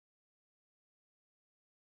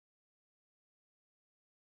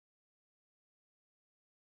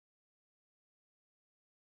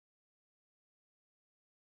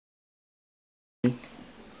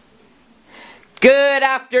Good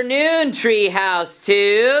afternoon, Treehouse 2.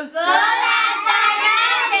 Good afternoon,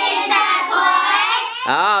 Teacher Boy.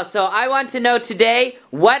 Oh, so I want to know today,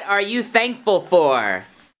 what are you thankful for?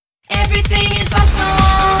 Everything is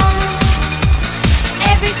awesome.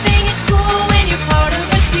 Everything is cool when you're part of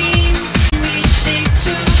a team. We stick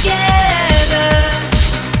together.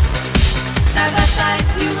 Side by side,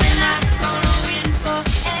 you and I gonna win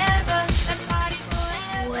forever. Let's party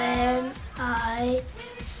forever. When I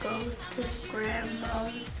go to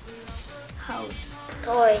Grandma's house,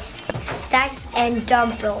 toys, snacks, and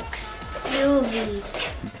dumbbells. Movies.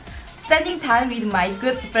 Spending time with my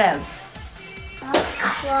good friends.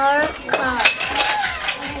 Car.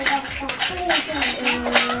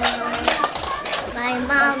 My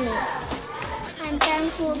mommy. I'm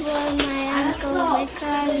thankful for my uncle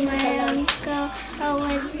because my uncle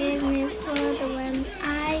always gives me food when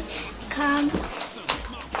I come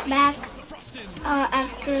back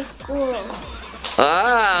after school.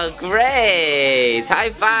 Oh, great! High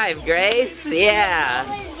five, Grace. Yeah.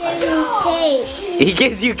 He gives He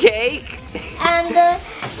gives you me cake cake? and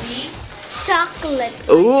chocolate.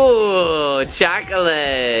 Ooh,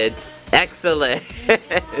 chocolate. Excellent.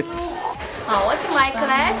 What's my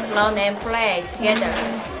class? Learn and play together.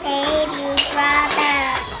 Baby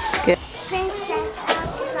brother. Good. Princess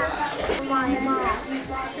Elsa. My mom.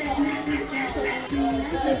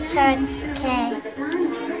 Teacher K.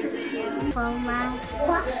 For my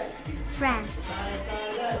friends.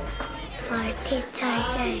 For Teacher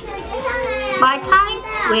J. My time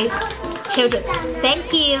with children. Thank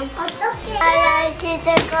you. I like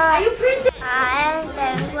Teacher K. I am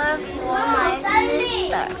thankful for my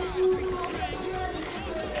sister.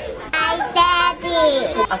 My daddy.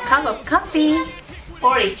 A cup of coffee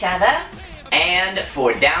for each other. And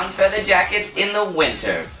for down feather jackets in the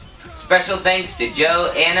winter. Special thanks to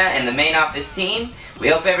Joe, Anna, and the main office team. We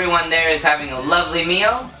hope everyone there is having a lovely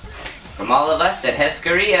meal. From all of us at HESS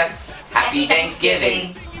Korea, Happy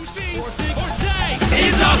Thanksgiving.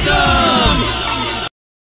 It's awesome!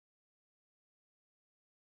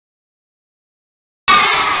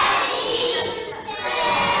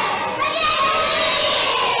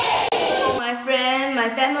 My friend, my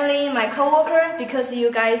family, my co-worker, because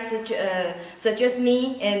you guys suggest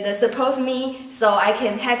me and support me, so I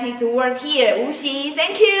can happy to work here. Wuxi,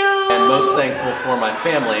 thank you! I'm most thankful for my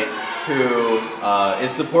family, who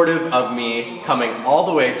is supportive of me coming all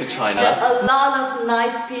the way to China. A lot of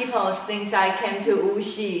nice people since I came to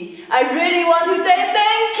Wuxi. I really want to say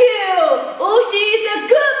thank you! Wuxi is a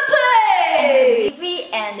good place! Vivi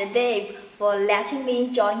and Dave for letting me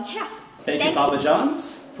join HESS. Thank you, Papa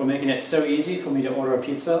John's, for making it so easy for me to order a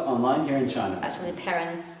pizza online here in China. Actually,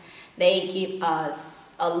 parents, they give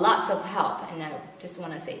us a lot of help, and I just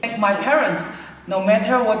want to say Thank my parents. No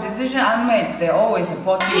matter what decision I made, they always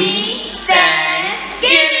support me.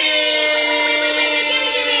 Thanksgiving!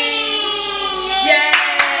 Yeah!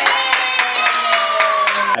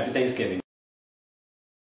 Happy Thanksgiving.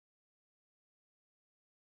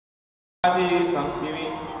 Happy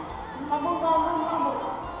Thanksgiving.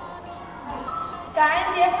 感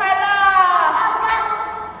恩节快乐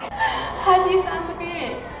 ！Happy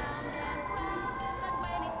Thanksgiving！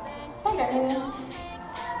 太感人了。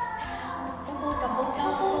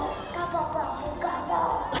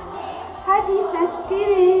Happy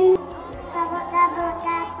Thanksgiving! Happy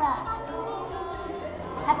Thanksgiving.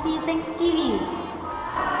 Happy Thanksgiving.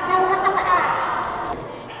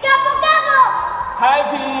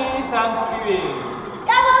 Happy Thanksgiving!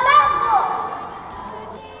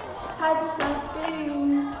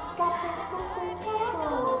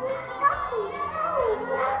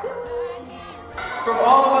 From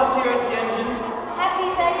all of us here at Tianjin, Happy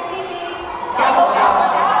Thanksgiving! Gobble, gobble,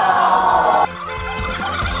 gobble.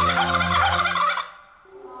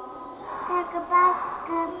 Talk about